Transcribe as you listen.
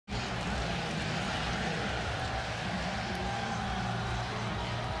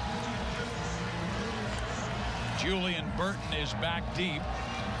Julian Burton is back deep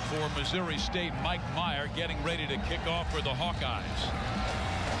for Missouri State. Mike Meyer getting ready to kick off for the Hawkeyes.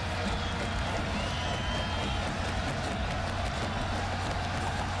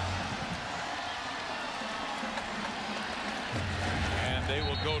 And they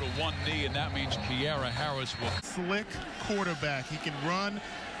will go to one knee, and that means Kiara Harris will. Slick quarterback. He can run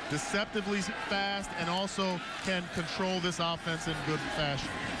deceptively fast and also can control this offense in good fashion.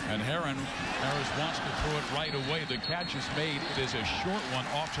 And Harris wants to throw it right away. The catch is made. It is a short one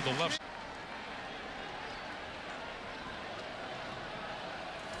off to the left.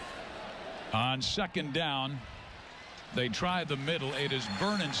 On second down, they try the middle. It is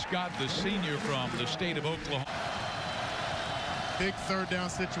Vernon Scott, the senior from the state of Oklahoma. Big third down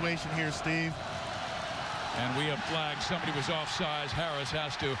situation here, Steve. And we have flagged. Somebody was offsides. Harris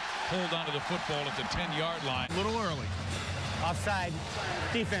has to hold onto the football at the 10-yard line. A little early. Offside.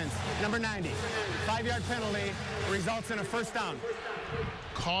 Defense, number 90. 5-yard penalty results in a first down.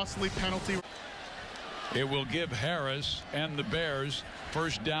 Costly penalty. It will give Harris and the Bears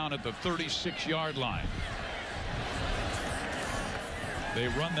first down at the 36-yard line. They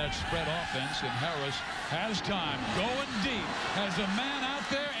run that spread offense, and Harris has time. Going deep. Has a man out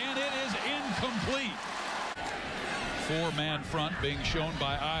there, and it is incomplete. Four-man front being shown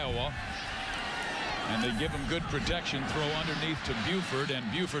by Iowa. And they give him good protection. Throw underneath to Buford, and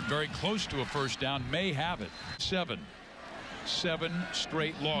Buford very close to a first down. May have it. Seven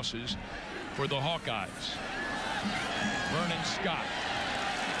straight losses for the Hawkeyes. Vernon Scott.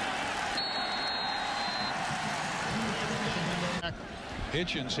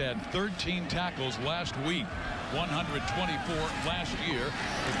 Hitchens had 13 tackles last week, 124 last year.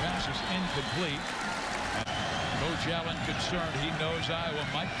 The pass is incomplete. Coach Allen concerned. He knows Iowa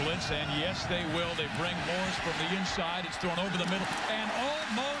might blitz, and yes, they will. They bring Morris from the inside. It's thrown over the middle and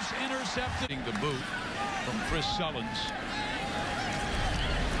almost intercepted. The boot from Chris Sullins.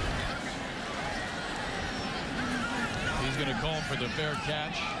 He's going to call for the fair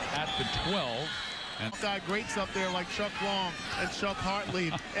catch at the 12. And greats up there like Chuck Long and Chuck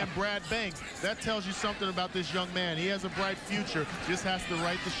Hartley and Brad Banks. That tells you something about this young man. He has a bright future. Just has to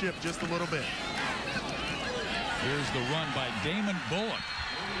right the ship just a little bit. Here's the run by Damon Bullock.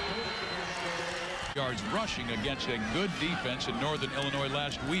 Yards rushing against a good defense in Northern Illinois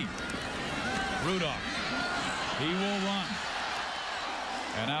last week. Rudolph. He will run.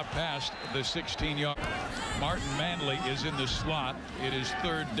 And out past the 16-yard. Martin Manley is in the slot. It is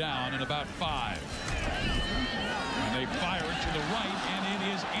third down and about 5. And they fire it to the right, and it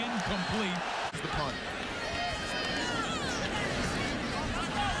is incomplete. The punt.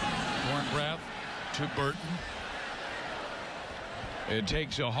 Hornbrath to Burton. It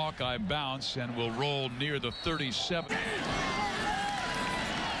takes a Hawkeye bounce and will roll near the 37.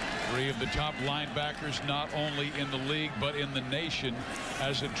 Three of the top linebackers, not only in the league but in the nation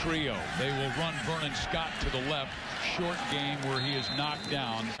as a trio. They will run Vernon Scott to the left. Short game where he is knocked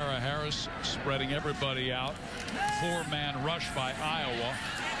down. Harris spreading everybody out. Four-man rush by Iowa.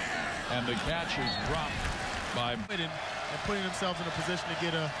 And the catch is dropped by and putting themselves in a position to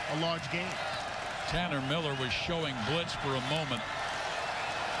get a large gain. Tanner Miller was showing blitz for a moment.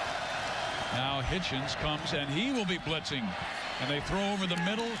 Now Hitchens comes, and he will be blitzing. And they throw over the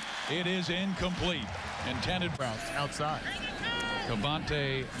middle. It is incomplete. Intended routes outside.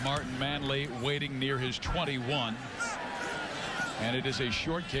 Cavante Martin Manley waiting near his 21. And it is a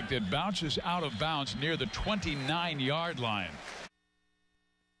short kick that bounces out of bounds near the 29-yard line.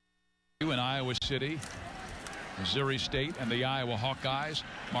 In Iowa City, Missouri State and the Iowa Hawkeyes.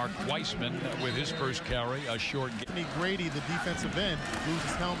 Mark Weissman with his first carry, a short game. Anthony Grady, the defensive end, loses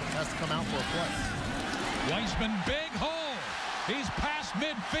his helmet, has to come out for a play. Weissman, big hole. He's past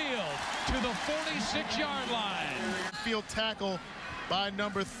midfield to the 46-yard line. Field tackle by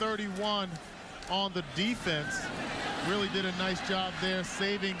number 31 on the defense. Really did a nice job there,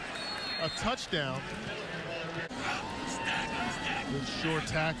 saving a touchdown. Good short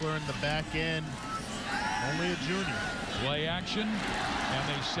tackler in the back end. Only a junior. Play action, and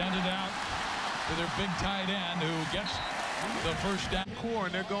they send it out to their big tight end who gets the first down. Core,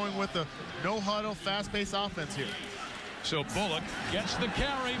 and they're going with a no-huddle, fast-paced offense here. So Bullock gets the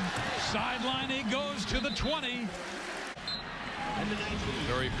carry. Sideline he goes to the 20.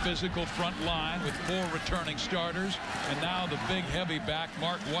 Very physical front line with 4 returning starters. And now the big heavy back,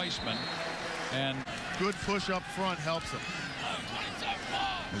 Mark Weissman. And good push up front helps him.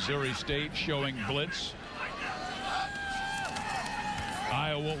 Missouri State showing blitz.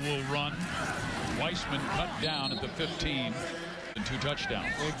 Iowa will run. Weissman cut down at the 15 and 2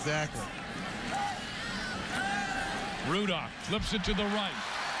 touchdowns. Exactly. Rudolph flips it to the right.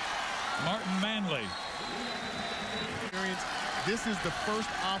 Martin Manley. This is the first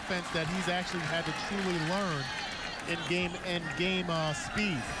offense that he's actually had to truly learn in game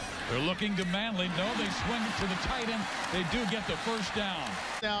speed. They're looking to Manley. No, they swing it to the tight end. They do get the first down.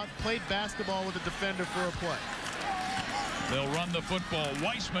 Played basketball with a defender for a play. They'll run the football.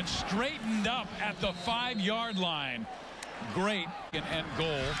 Weissman straightened up at the 5-yard line. Great end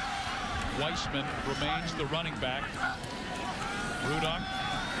goal. Weissman remains the running back. Rudock,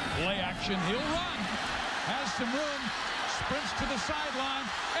 play action. He'll run. Has some room. Sprints to the sideline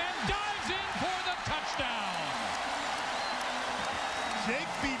and dives in for the touchdown.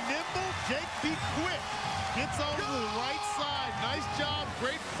 Jake be nimble. Jake be quick. Gets over to the right side. Nice job.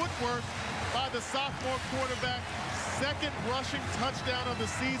 Great footwork by the sophomore quarterback. Second rushing touchdown of the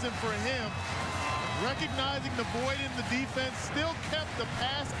season for him. Recognizing the void in the defense, still kept the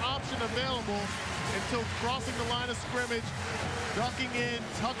pass option available until crossing the line of scrimmage, ducking in,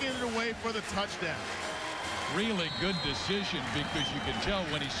 tucking it away for the touchdown. Really good decision, because you can tell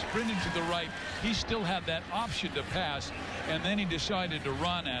when he sprinted to the right, he still had that option to pass, and then he decided to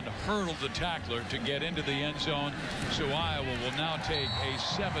run and hurdle the tackler to get into the end zone. So Iowa will now take a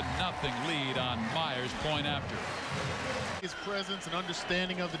 7-0 lead on Myers point after. His presence and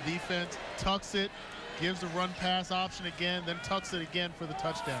understanding of the defense, tucks it, gives the run pass option again, then tucks it again for the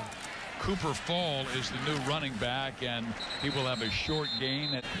touchdown. Cooper Fall is the new running back, and he will have a short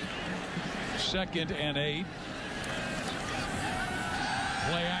gain at 2nd and 8.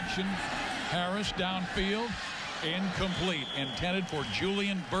 Play action. Harris downfield. Incomplete. Intended for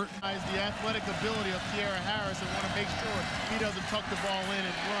Julian Burton. The athletic ability of Kiara Harris, and want to make sure he doesn't tuck the ball in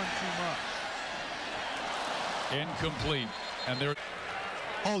and run too much. Incomplete. And they're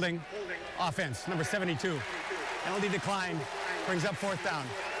holding. Offense, number 72. Penalty decline. Brings up 4th down.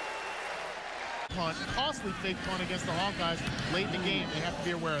 Punt, costly fake punt against the Hawkeyes late in the game. They have to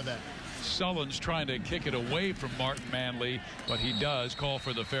be aware of that. Sullen's trying to kick it away from Martin Manley, but he does call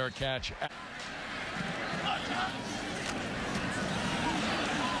for the fair catch.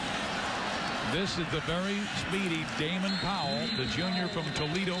 This is the very speedy Damon Powell, the junior from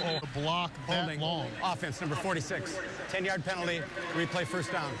Toledo. Block that long. Offense, number 46. 10-yard penalty. Replay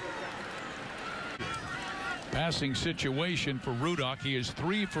 1st down. Passing situation for Rudock. He is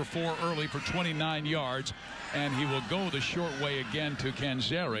 3 for 4 early for 29 yards, and he will go the short way again to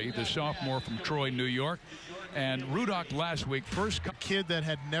Kanzeri, the sophomore from Troy, New York. And Rudock last week, first kid that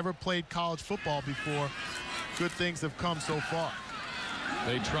had never played college football before. Good things have come so far.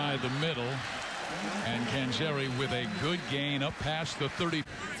 They try the middle, and Kanzeri with a good gain up past the 30.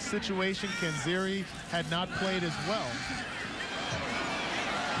 Situation, Kanzeri had not played as well.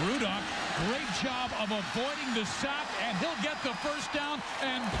 Rudock, great job of avoiding the sack, and he'll get the first down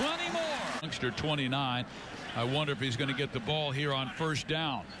and plenty more. Youngster 29. I wonder if he's going to get the ball here on 1st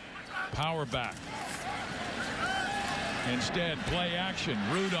down. Power back. Instead, play action.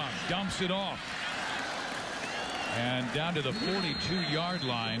 Rudock dumps it off. And down to the 42-yard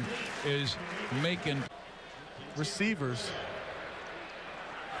line is Macon. Receivers.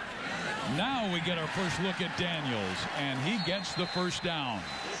 Now we get our first look at Daniels, and he gets the first down.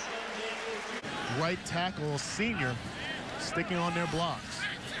 Right tackle, senior, sticking on their blocks.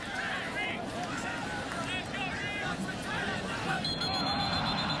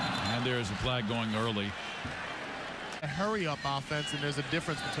 And there's a flag going early. A hurry-up offense, and there's a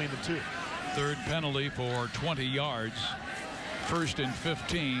difference between the two. 3rd penalty for 20 yards. 1st and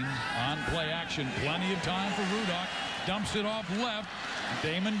 15 on play action. Plenty of time for Rudock. Dumps it off left.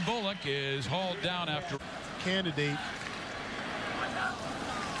 Damon Bullock is hauled down after. Candidate.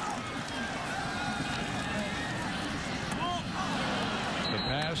 The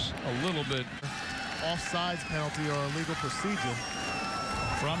pass a little bit. Offsides penalty or illegal procedure.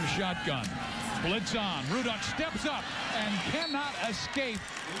 From shotgun. Blitz on. Rudock steps up and cannot escape.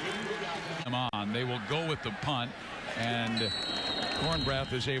 Come on. They will go with the punt, and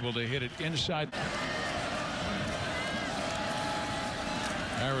Cornbrath is able to hit it inside.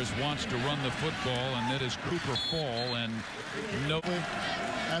 Harris wants to run the football, and that is Cooper Fall, and no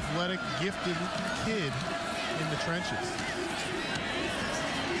athletic, gifted kid in the trenches.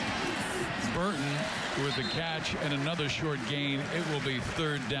 Burton with the catch and another short gain. It will be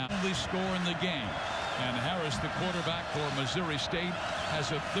 3rd down. Only score in the game. And Harris, the quarterback for Missouri State,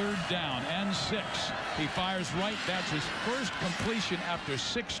 has a 3rd down and 6. He fires right. That's his first completion after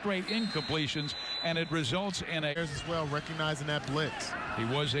 6 straight incompletions, and it results in a. As well, recognizing that blitz. He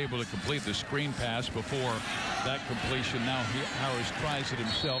was able to complete the screen pass before that completion. Now Harris tries it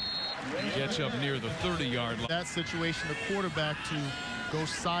himself. Gets up near the 30-yard line. That situation, the quarterback to go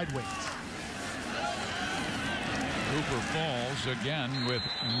sideways. Cooper Falls again with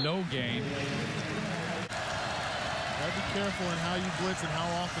no gain. Gotta be careful in how you blitz and how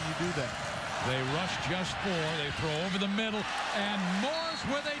often you do that. They rush just 4. They throw over the middle, and Morris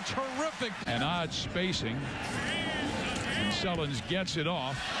with a terrific and odd spacing. And Sullins gets it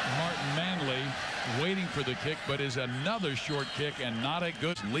off. Martin Manley waiting for the kick, but is another short kick and not a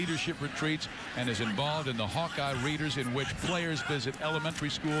good. Leadership retreats and is involved in the Hawkeye Readers, in which players visit elementary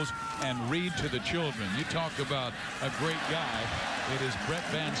schools and read to the children. You talk about a great guy. It is Brett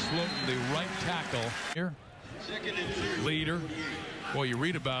Van Sloten, the right tackle here. Leader. Boy, you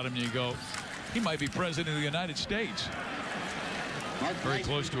read about him and you go, he might be president of the United States. Very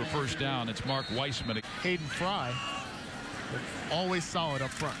close to a first down. It's Mark Weissman. Hayden Fry, always solid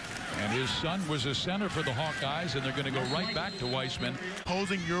up front. And his son was a center for the Hawkeyes, and they're going to go right back to Weissman.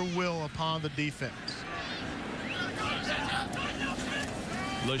 Imposing your will upon the defense.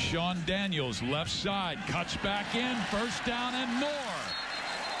 LaShawn Daniels, left side, cuts back in, first down and more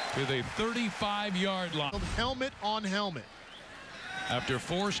to the 35-yard line. Helmet on helmet. After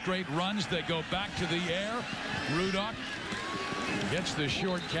 4 straight runs, they go back to the air. Rudock gets the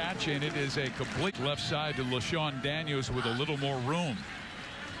short catch, and it is a complete left side to LaShawn Daniels with a little more room.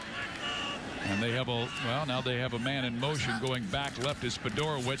 And they have a, well, now they have a man in motion going back left is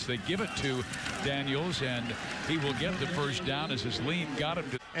Fedorowicz. They give it to Daniels, and he will get the first down as his lead got him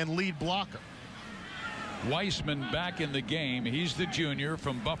to. And lead blocker. Weissman back in the game. He's the junior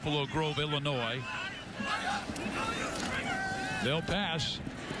from Buffalo Grove, Illinois. They'll pass,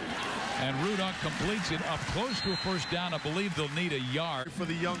 and Rudock completes it up close to a first down. I believe they'll need a yard. For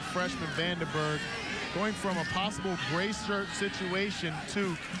the young freshman Vandenberg, going from a possible gray shirt situation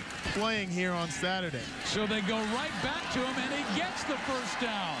to playing here on Saturday. So they go right back to him, and he gets the first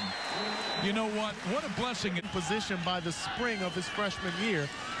down. You know what? What a blessing. Position by the spring of his freshman year,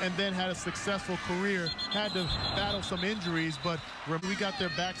 and then had a successful career. Had to battle some injuries, but we got their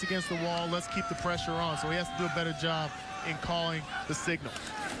backs against the wall. Let's keep the pressure on. So he has to do a better job in calling the signals.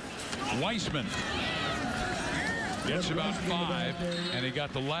 Weissman gets about 5, and he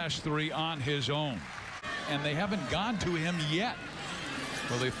got the last 3 on his own. And they haven't gone to him yet.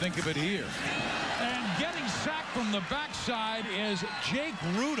 Well, they think of it here. And getting sacked from the backside is Jake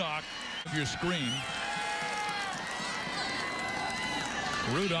Rudock. Your screen.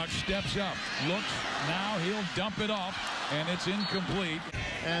 Rudock steps up, looks, now he'll dump it off, and it's incomplete.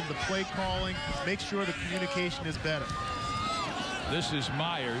 And the play calling, make sure the communication is better. This is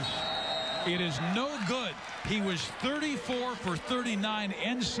Myers. It is no good. He was 34 for 39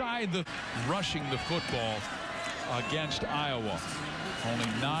 inside the rushing the football against Iowa.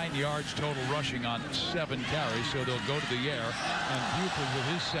 Only 9 yards total rushing on 7 carries, so they'll go to the air. And Buford with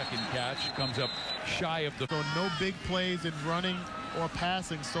his second catch comes up shy of the. So no big plays in running or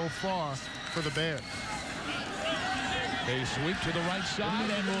passing so far for the Bears. They sweep to the right side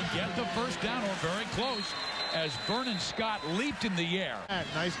and will get the first down, or very close, as Vernon Scott leaped in the air.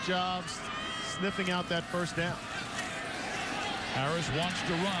 Nice job sniffing out that first down. Harris wants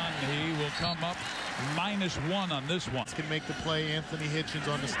to run. He will come up -1 on this one. Can make the play. Anthony Hitchens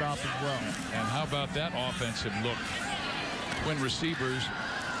on the stop as well. And how about that offensive look? Twin receivers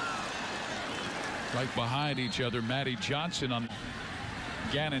right behind each other. Matty Johnson on.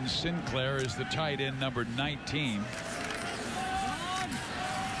 Gannon Sinclair is the tight end, number 19.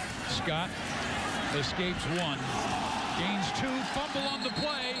 Scott escapes 1, gains 2, fumble on the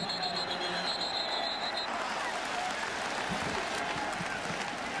play.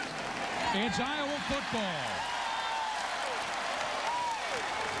 It's Iowa football.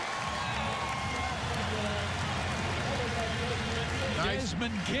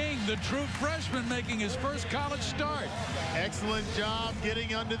 Desmond King, the true freshman, making his first college start. Excellent job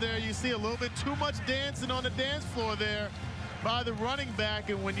getting under there. You see a little bit too much dancing on the dance floor there by the running back,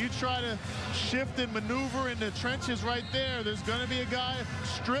 and when you try to shift and maneuver in the trenches right there, there's going to be a guy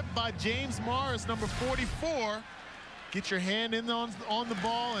stripped by James Morris, number 44. Get your hand in on the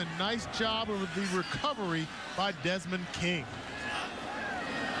ball, and nice job of the recovery by Desmond King.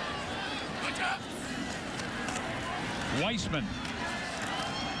 Weissman,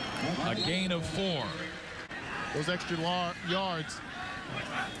 a gain of 4. Those extra yards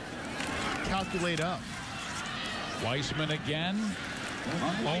calculate up. Weissman again,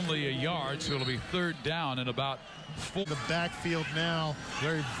 only a yard, so it'll be 3rd down and about 4. The backfield now,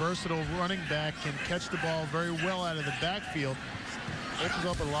 very versatile running back, can catch the ball very well out of the backfield. Opens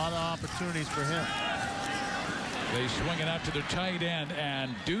up a lot of opportunities for him. They swing it out to their tight end,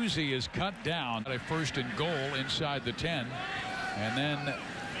 and Doozy is cut down. A 1st and goal inside the 10, and then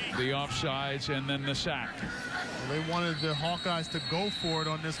the offsides, and then the sack. Well, they wanted the Hawkeyes to go for it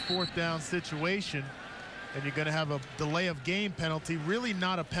on this 4th down situation. and you're going to have a delay of game penalty. Really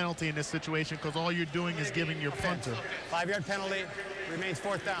not a penalty in this situation because all you're doing is giving your punter. 5-yard penalty, remains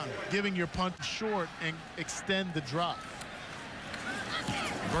 4th down. Giving your punt short and extend the drop.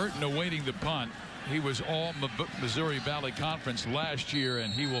 Burton awaiting the punt. He was all Missouri Valley Conference last year,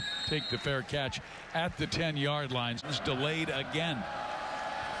 and he will take the fair catch at the 10-yard line. It's delayed again.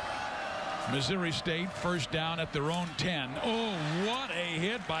 Missouri State first down at their own 10. Oh, what a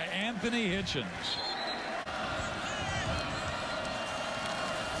hit by Anthony Hitchens.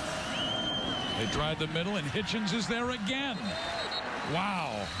 They tried the middle, and Hitchens is there again.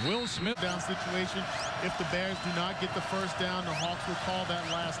 Wow. Will Smith. Down situation. If the Bears do not get the first down, the Hawks will call that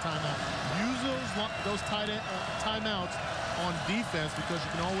last timeout. Use those timeouts on defense because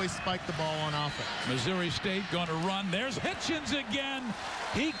you can always spike the ball on offense. Missouri State going to run. There's Hitchens again.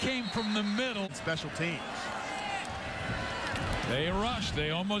 He came from the middle. Special teams. They rushed. They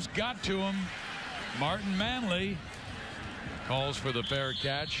almost got to him. Martin Manley calls for the fair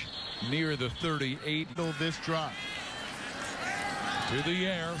catch near the 38. This drop. To the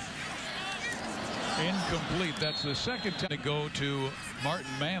air. Incomplete. That's the second time to go to Martin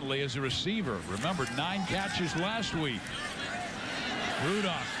Manley as a receiver. Remember, 9 catches last week.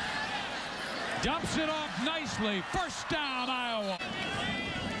 Rudolph dumps it off nicely. First down, Iowa.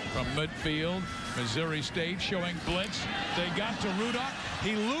 From midfield, Missouri State showing blitz. They got to Rudolph.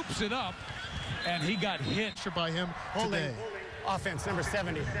 He loops it up, and he got hit by him today. Offense, number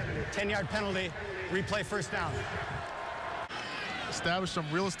 70. 10-yard penalty. Replay first down. Established some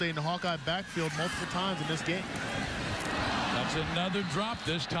real estate in the Hawkeye backfield multiple times in this game. That's another drop,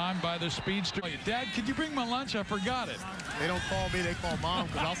 this time by the speedster. Dad, could you bring my lunch? I forgot it. They don't call me, they call Mom,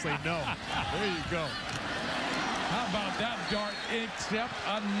 because I'll say no. There you go. How about that dart? Except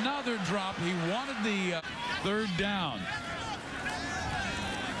another drop. He wanted the 3rd down.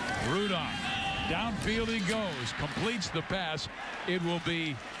 Rudolph, downfield he goes, completes the pass. It will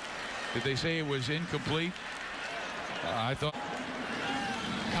be, did they say it was incomplete? I thought.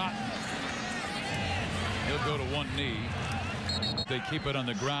 Cotton. He'll go to one knee. They keep it on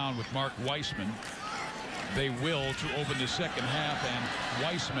the ground with Mark Weissman. They will to open the second half, and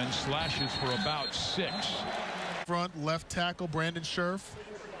Weissman slashes for about 6. Front left tackle Brandon Scherf.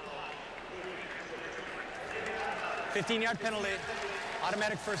 15-yard penalty.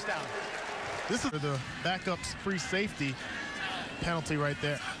 Automatic first down. This is the backup's free safety penalty right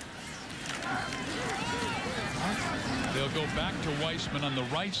there. They'll go back to Weissman on the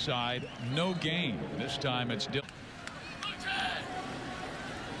right side. No gain. This time it's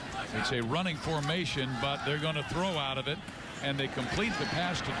a running formation, but they're going to throw out of it, and they complete the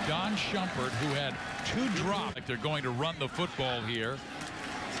pass to Don Shumpert, who had 2 drops. They're going to run the football here.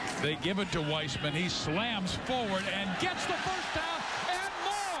 They give it to Weissman. He slams forward and gets the first down and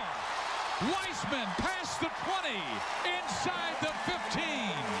more. Weissman past the 20, inside the 15.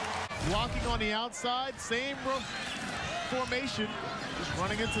 Blocking on the outside, same formation, just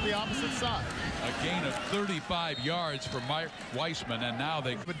running into the opposite side. A gain of 35 yards for Mike Weissman, and now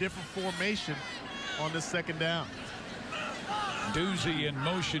they have a different formation on the 2nd down. Doozy in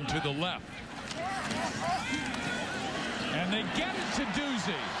motion to the left. And they get it to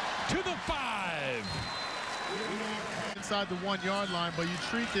Doozy to the 5. Inside the 1-yard line, but you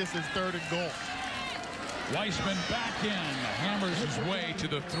treat this as 3rd and goal. Weissman back in, hammers his way to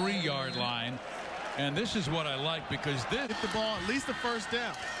the 3-yard line. And this is what I like, because this hit the ball at least the first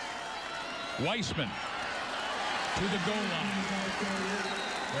down. Weissman to the goal line.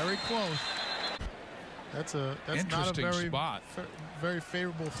 Very close. That's not a very spot. Very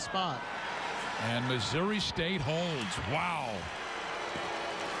favorable spot. And Missouri State holds. Wow.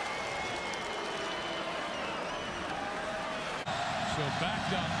 So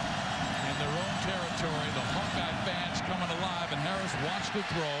backed up in their own territory, the Hawkeye fans coming alive, and Harris watched the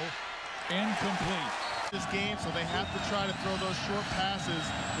throw. Incomplete. This game, so they have to try to throw those short passes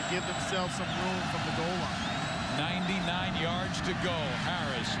to give themselves some room from the goal line. 99 yards to go.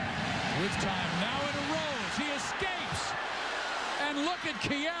 Harris with time now in a rows. He escapes. And look at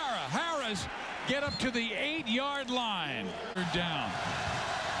Kiara. Harris get up to the 8-yard line. They're down.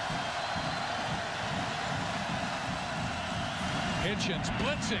 Hitchens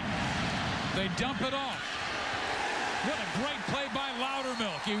blitzing. They dump it off. What a great play by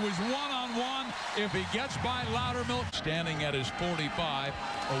Loudermilk. He was one-on-one. If he gets by Loudermilk, standing at his 45,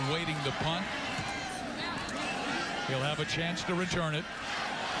 awaiting the punt. He'll have a chance to return it.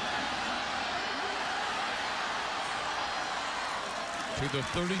 To the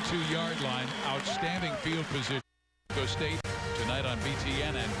 32-yard line. Outstanding field position. Go State tonight on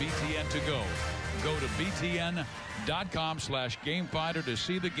BTN and BTN to go. Go to btn.com/gamefinder to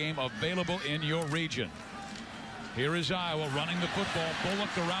see the game available in your region. Here is Iowa running the football. Bullock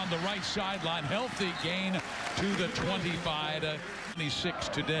around the right sideline. Healthy gain to the 25 to 26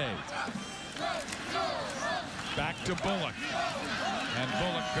 today. Back to Bullock. And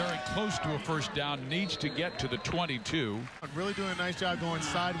Bullock very close to a first down. Needs to get to the 22. Really doing a nice job going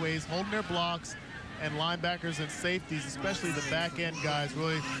sideways, holding their blocks, and linebackers and safeties, especially the back end guys,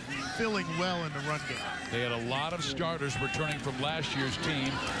 really filling well in the run game. They had a lot of starters returning from last year's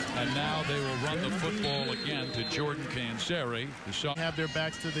team, and now they will run the football again to Jordan Cansari. Have their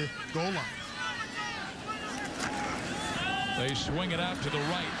backs to the goal line. They swing it out to the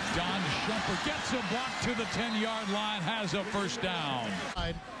right. Don Shumper gets a block to the 10-yard line, has a first down.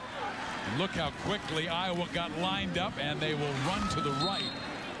 And look how quickly Iowa got lined up, and they will run to the right.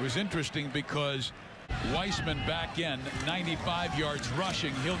 It was interesting because Weissman back in, 95 yards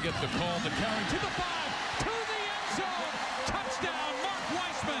rushing. He'll get the call to carry to the 5, to the end zone. Touchdown, Mark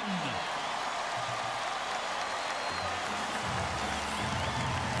Weissman.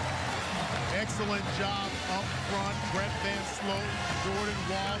 Excellent job up front. Brett Van Sloten, Jordan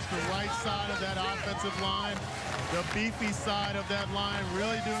Walsh, the right side of that offensive line. The beefy side of that line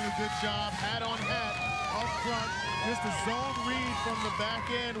really doing a good job. Hat on hat up front. Just a zone read from the back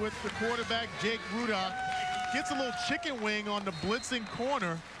end with the quarterback, Jake Rudock. Gets a little chicken wing on the blitzing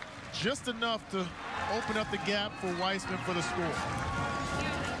corner. Just enough to open up the gap for Weissman for the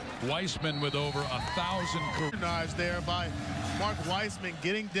score. Weissman with over 1,000 careers there by Mark Weissman,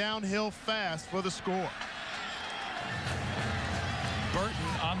 getting downhill fast for the score. Burton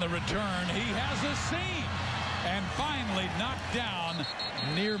on the return. He has a seam and finally knocked down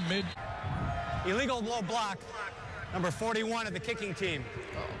near mid. Illegal low block, number 41 of the kicking team.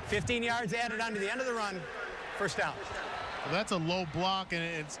 15 yards added onto the end of the run. First down. Well, that's a low block, and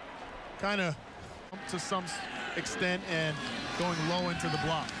it's kind of to some extent and going low into the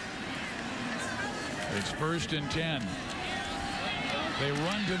block. It's 1st and 10. They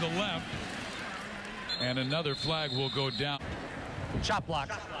run to the left, and another flag will go down. Chop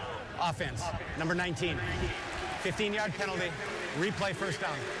block. Offense, number 19. 15-yard penalty. Replay, first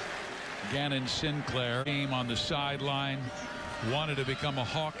down. Gannon Sinclair came on the sideline, wanted to become a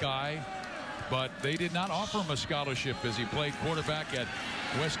Hawkeye, but they did not offer him a scholarship as he played quarterback at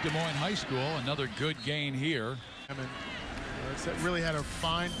West Des Moines High School. Another good gain here. I mean, really had a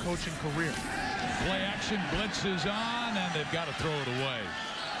fine coaching career. Play action, blitzes on, and they've got to throw it away.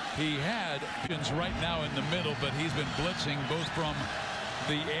 He had options right now in the middle, but he's been blitzing both from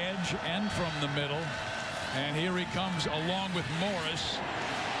the edge and from the middle. And here he comes along with Morris.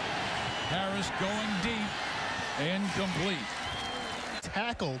 Harris going deep, incomplete.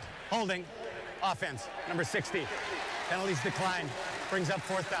 Tackled. Holding. Offense, number 60. Penalties decline. Brings up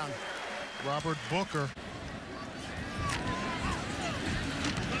 4th down. Robert Booker.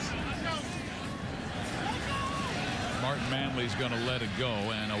 Martin Manley's going to let it go,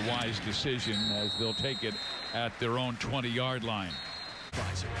 and a wise decision as they'll take it at their own 20-yard line.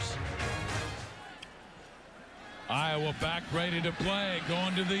 Iowa back ready to play,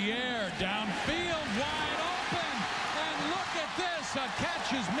 going to the air, downfield, wide open, and look at this, a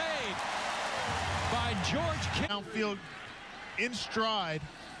catch is made by George. Downfield in stride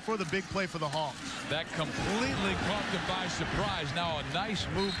for the big play for the Hawks. That completely caught them by surprise. Now a nice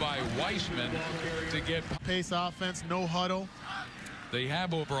move by Weissman to get pace offense, no huddle. They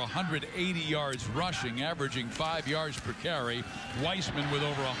have over 180 yards rushing, averaging 5 yards per carry. Weissman with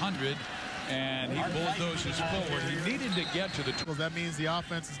over 100, and he bulldozes forward. He needed to get to the. That means the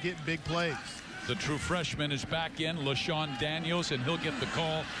offense is getting big plays. The true freshman is back in, LaShawn Daniels, and he'll get the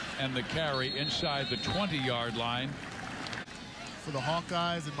call and the carry inside the 20-yard line. For the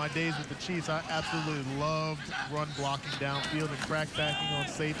Hawkeyes, in my days with the Chiefs, I absolutely loved run blocking downfield and crack backing on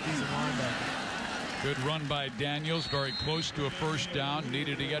safeties and linebackers. Good run by Daniels, very close to a first down,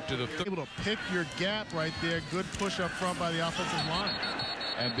 needed to get to the able to pick your gap right there. Good push up front by the offensive line.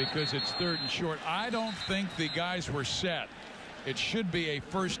 And because it's 3rd and short, I don't think the guys were set. It should be a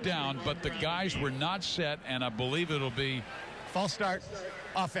first down, but the guys were not set, and I believe it'll be false start.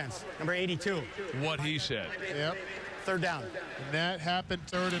 Offense, number 82. What he said. Yep. 3rd down. And that happened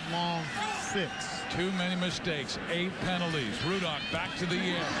 3rd and long, 6. Too many mistakes, 8 penalties. Rudock back to the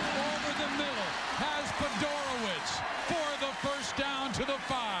air, over the middle, has Fedorowicz for the first down to the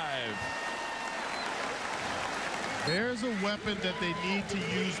 5. There's a weapon that they need to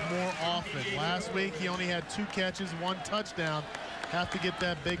use more often. Last week he only had 2 catches, 1 touchdown. Have to get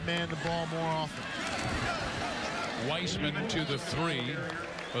that big man the ball more often. Weissman to the 3.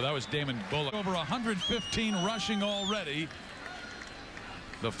 Well, that was Damon Bullock. Over 115 rushing already.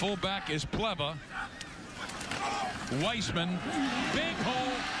 The fullback is Pleva. Weissman, big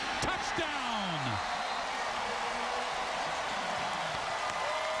hole, touchdown.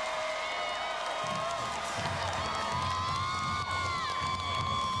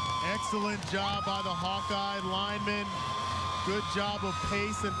 Excellent job by the Hawkeye linemen. Good job of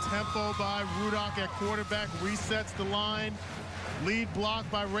pace and tempo by Rudock at quarterback. Resets the line. Lead block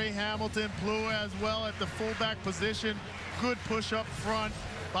by Ray Hamilton. Plua as well at the fullback position. Good push up front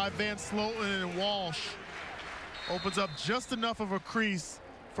by Van Sloten, and Walsh opens up just enough of a crease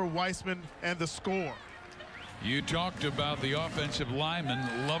for Weissman and the score. You talked about the offensive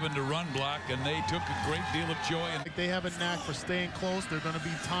linemen loving to run block, and they took a great deal of joy. They have a knack for staying close. There are going to be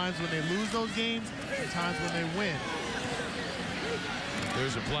times when they lose those games and times when they win.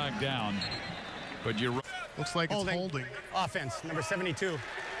 There's a flag down, but you're right. Looks like it's holding. Offense, number 72.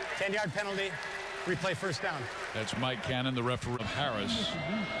 10-yard penalty. Replay first down. That's Mike Cannon, the referee of Harris.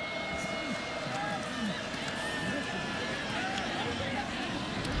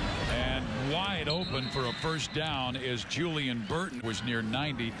 And wide open for a first down is Julian Burton. Was near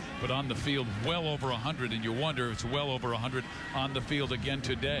 90, but on the field well over 100, and you wonder if it's well over 100 on the field again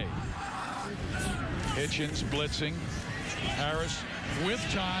today. Hitchens blitzing. Harris with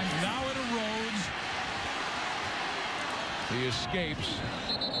time. Now it erodes. He escapes.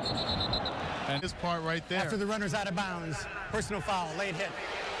 And this part right there. After the runner's out of bounds. Personal foul. Late hit.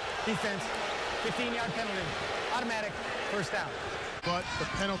 Defense. 15-yard penalty. Automatic. First down. But the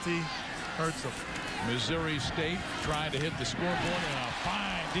penalty hurts them. Missouri State trying to hit the scoreboard, and a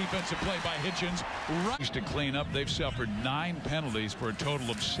fine defensive play by Hitchens. Right to clean up. They've suffered 9 penalties for a total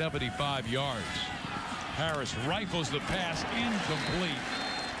of 75 yards. Harris rifles the pass, incomplete.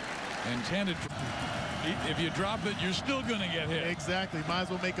 Intended for, if you drop it, you're still going to get hit. Exactly. Might as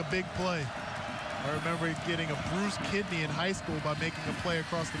well make a big play. I remember getting a bruised kidney in high school by making a play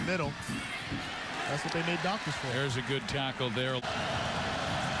across the middle. That's what they made doctors for. There's a good tackle there.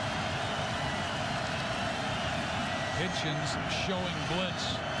 Hitchens showing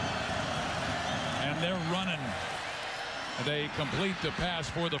blitz. And they're running. They complete the pass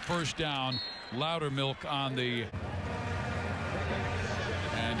for the first down. Loudermilk on the,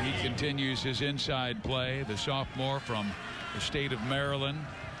 and he continues his inside play. The sophomore from the state of Maryland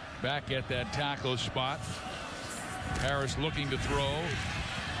back at that tackle spot. Harris looking to throw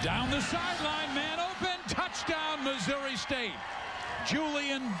down the sideline, man open, touchdown Missouri State.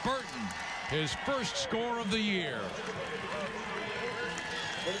 Julian Burton, his first score of the year.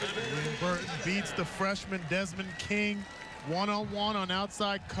 Julian Burton beats the freshman Desmond King one-on-one on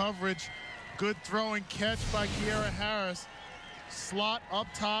outside coverage. Good throw and catch by Kiera Harris. Slot up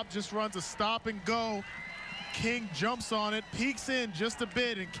top, just runs a stop and go. King jumps on it, peeks in just a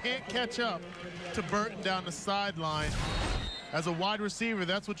bit, and can't catch up to Burton down the sideline. As a wide receiver,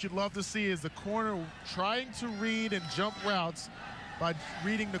 that's what you'd love to see, is the corner trying to read and jump routes by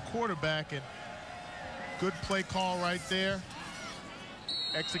reading the quarterback. And good play call right there.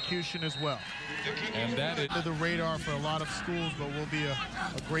 Execution as well. And that is under the radar for a lot of schools, but will be a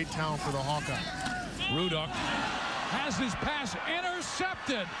great talent for the Hawkeyes. Rudock has his pass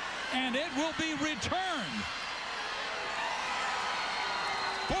intercepted, and it will be returned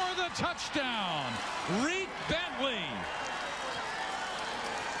for the touchdown. Reek Bentley.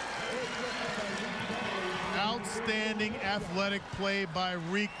 Outstanding athletic play by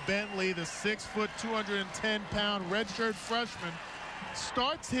Reek Bentley, the 6', 210-pound redshirt freshman.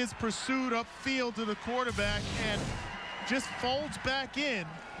 Starts his pursuit upfield to the quarterback and just folds back in.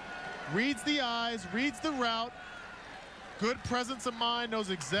 Reads the eyes, reads the route. Good presence of mind, knows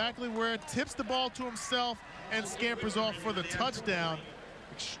exactly where, tips the ball to himself, and scampers off for the touchdown.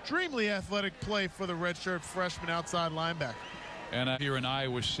 Extremely athletic play for the redshirt freshman outside linebacker. And here in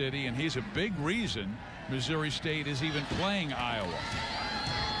Iowa City, and he's a big reason Missouri State is even playing Iowa.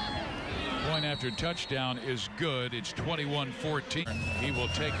 Point after touchdown is good. It's 21-14. He will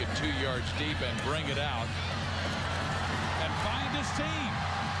take it 2 yards deep and bring it out and find his team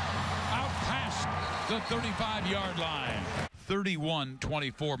out past the 35-yard line.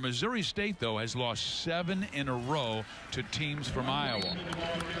 31-24. Missouri State, though, has lost 7 in a row to teams from Iowa.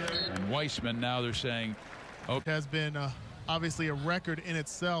 And Weissman, now they're saying, okay. Has been obviously a record in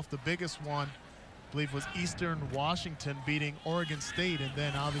itself. The biggest one, I believe, was Eastern Washington beating Oregon State, and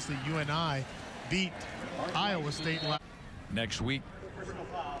then obviously UNI beat Iowa State. Next week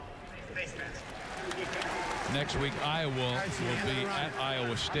Iowa will be at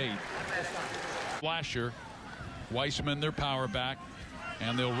Iowa State. Flasher, Weissman their power back,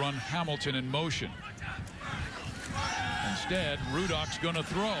 and they'll run Hamilton in motion. Instead, Rudock's going to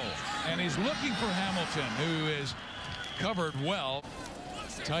throw, and he's looking for Hamilton, who is covered well.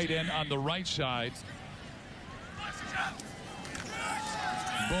 Tight end on the right side.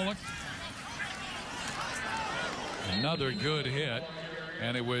 Bullock. Another good hit.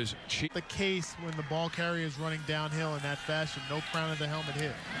 And it was cheap. The case when the ball carrier is running downhill in that fashion. No crown of the helmet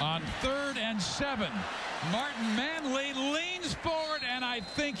hit. On 3rd and 7, Martin Manley leans forward, and I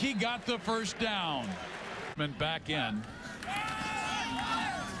think he got the first down. Back in.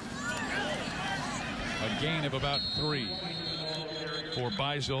 A gain of about 3 for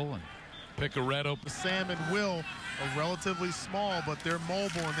Beisel and Picaretto. Sam and Will are relatively small, but they're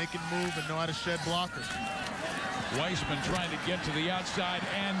mobile and they can move and know how to shed blockers. Weissman trying to get to the outside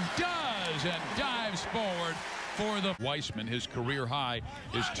and does, and dives forward for the Weissman. His career high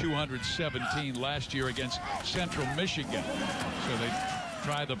is 217 last year against Central Michigan. So they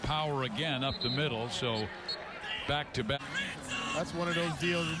try the power again up the middle. So back to back. That's one of those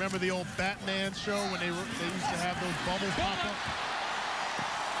deals. Remember the old Batman show when they used to have those bubbles pop up?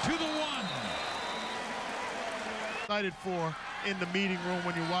 To the 1. Excited for in the meeting room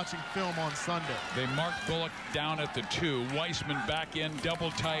when you're watching film on Sunday. They mark Bullock down at the 2. Weissman back in,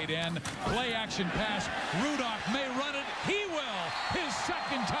 double tight end. Play action pass. Rudock may run it. He will. His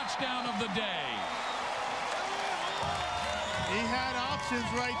second touchdown of the day. He had options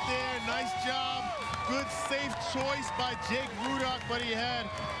right there. Nice job. Good safe choice by Jake Rudock, but he had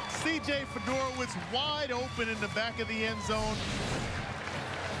C.J. Fedorowicz wide open in the back of the end zone.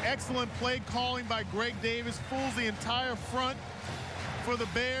 Excellent play calling by Greg Davis. Fools the entire front for the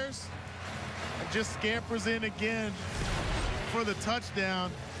Bears. And just scampers in again for the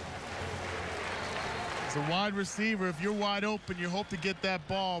touchdown. As a wide receiver, if you're wide open, you hope to get that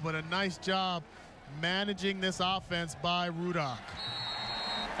ball, but a nice job managing this offense by Rudock.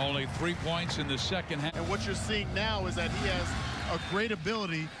 Only 3 points in the second half. And what you're seeing now is that he has a great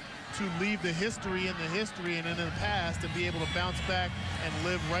ability to leave the history in the history and in the past and be able to bounce back and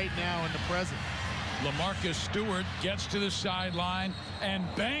live right now in the present. LaMarcus Stewart gets to the sideline and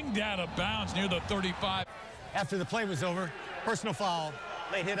banged out of bounds near the 35. After the play was over, personal foul,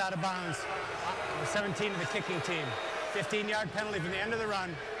 late hit out of bounds. Number 17 of the kicking team. 15-yard penalty from the end of the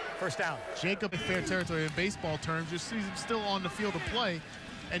run. First down. Jacob in fair territory in baseball terms. You see him still on the field of play,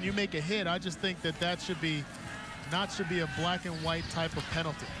 and you make a hit. I just think that should be a black and white type of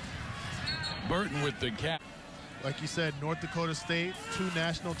penalty. Burton with the cap. Like you said, North Dakota State, 2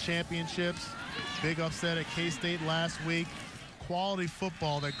 national championships. Big upset at K-State last week. Quality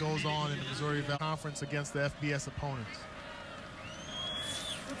football that goes on in the Missouri Valley Conference against the FBS opponents.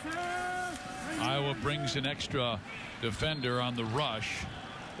 Iowa brings an extra defender on the rush.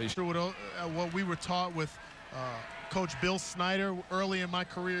 What we were taught with Coach Bill Snyder early in my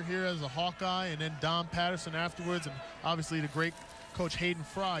career here as a Hawkeye, and then Don Patterson afterwards, and obviously the great Coach Hayden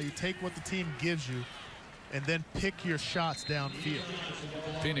Fry. You take what the team gives you and then pick your shots downfield.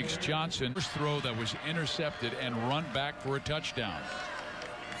 Phoenix Johnson, first throw that was intercepted and run back for a touchdown.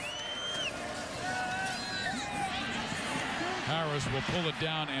 Harris will pull it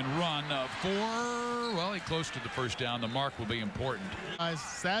down and run well, he close to the first down. The mark will be important.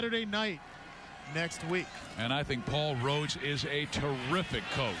 Saturday night next week. And I think Paul Rhodes is a terrific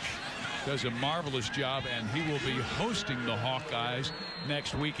coach. Does a marvelous job, and he will be hosting the Hawkeyes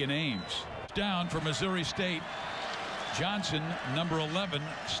next week in Ames. Down for Missouri State. Johnson, number 11,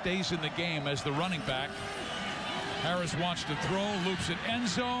 stays in the game as the running back. Harris wants to throw, loops it end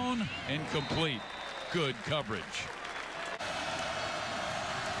zone, incomplete. Good coverage.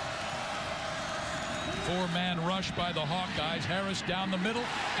 4-man rush by the Hawkeyes. Harris down the middle.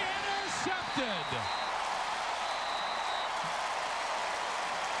 Intercepted.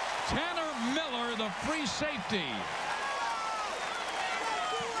 Tanner Miller, the free safety.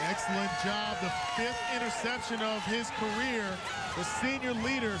 Excellent job. The 5th interception of his career. The senior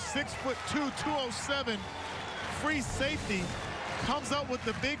leader, 6'2", 207, free safety, comes up with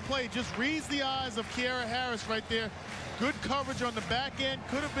the big play. Just reads the eyes of Kiara Harris right there. Good coverage on the back end.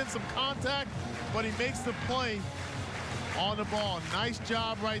 Could have been some contact, but he makes the play on the ball. Nice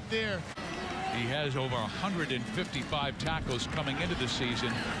job right there. He has over 155 tackles coming into the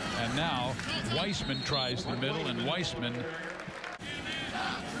season, and now Weissman tries the middle, and Weissman.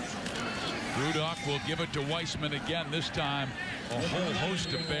 Rudock will give it to Weissman again. This time a whole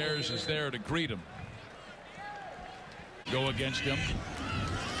host of Bears is there to greet him. Go against him.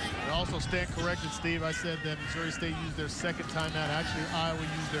 I also stand corrected, Steve. I said that Missouri State used their second timeout. Actually, Iowa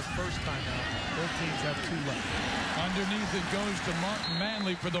used their first timeout. Both teams have 2 left. Underneath it goes to Martin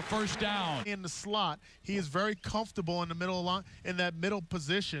Manley for the first down. In the slot, he is very comfortable in the middle line, in that middle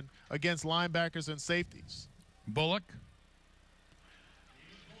position against linebackers and safeties. Bullock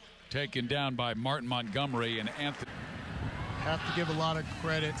taken down by Martin Montgomery and Anthony. Have to give a lot of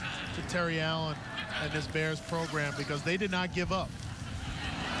credit to Terry Allen and this Bears program because they did not give up.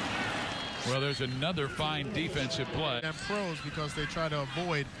 Well, there's another fine defensive play. And pros because they try to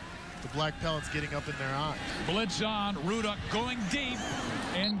avoid the black pellets getting up in their eyes. Blitz on. Rudock going deep.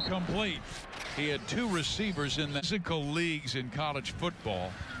 Incomplete. He had 2 receivers in the physical leagues in college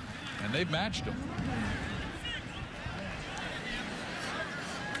football, and they've matched him.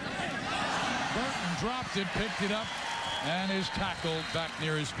 Burton dropped it, picked it up, and is tackled back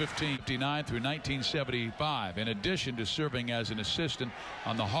near his 15. 59 through 1975. In addition to serving as an assistant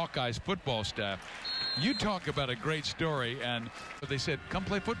on the Hawkeyes football staff. You talk about a great story, and they said, come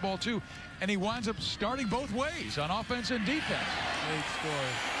play football too. And he winds up starting both ways on offense and defense. Great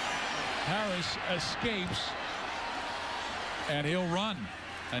story. Harris escapes, and he'll run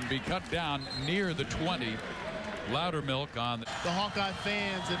and be cut down near the 20. Loudermilk on the Hawkeye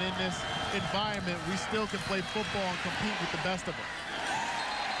fans, and in this environment, we still can play football and compete with the best of them.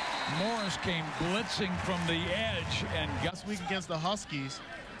 Morris came blitzing from the edge and got this week against the Huskies.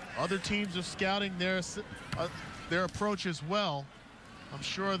 Other teams are scouting their approach as well. I'm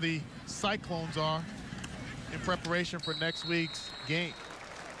sure the Cyclones are in preparation for next week's game.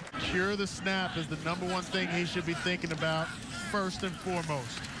 Cure the snap is the #1 thing he should be thinking about first and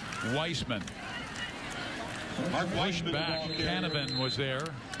foremost. Weissman. Pushed back. Canavan was there.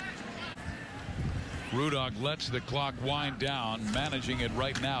 Rudock lets the clock wind down. Managing it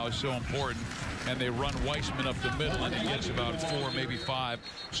right now is so important. And they run Weissman up the middle, and he gets about 4, maybe 5.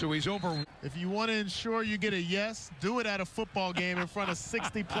 So he's over. If you want to ensure you get a yes, do it at a football game in front of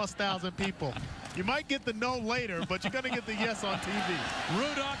 60,000+ people. You might get the no later, but you're going to get the yes on TV.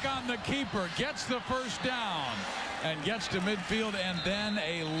 Rudock on the keeper, gets the first down, and gets to midfield, and then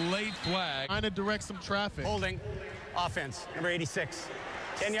a late flag. Trying to direct some traffic. Holding. Offense. Number 86.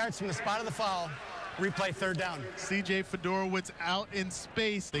 10 yards from the spot of the foul. Replay 3rd down. C.J. Fedorowicz out in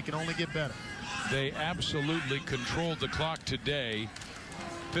space. They can only get better. They absolutely controlled the clock today.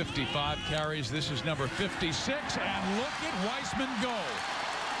 55 carries. This is number 56. And look at Weissman go.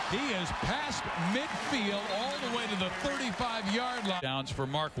 He is past midfield all the way to the 35-yard line. Downs for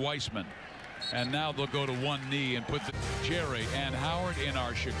Mark Weissman. And now they'll go to one knee and put Jerry and Howard in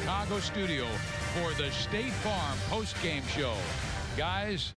our Chicago studio for the State Farm post-game show. Guys.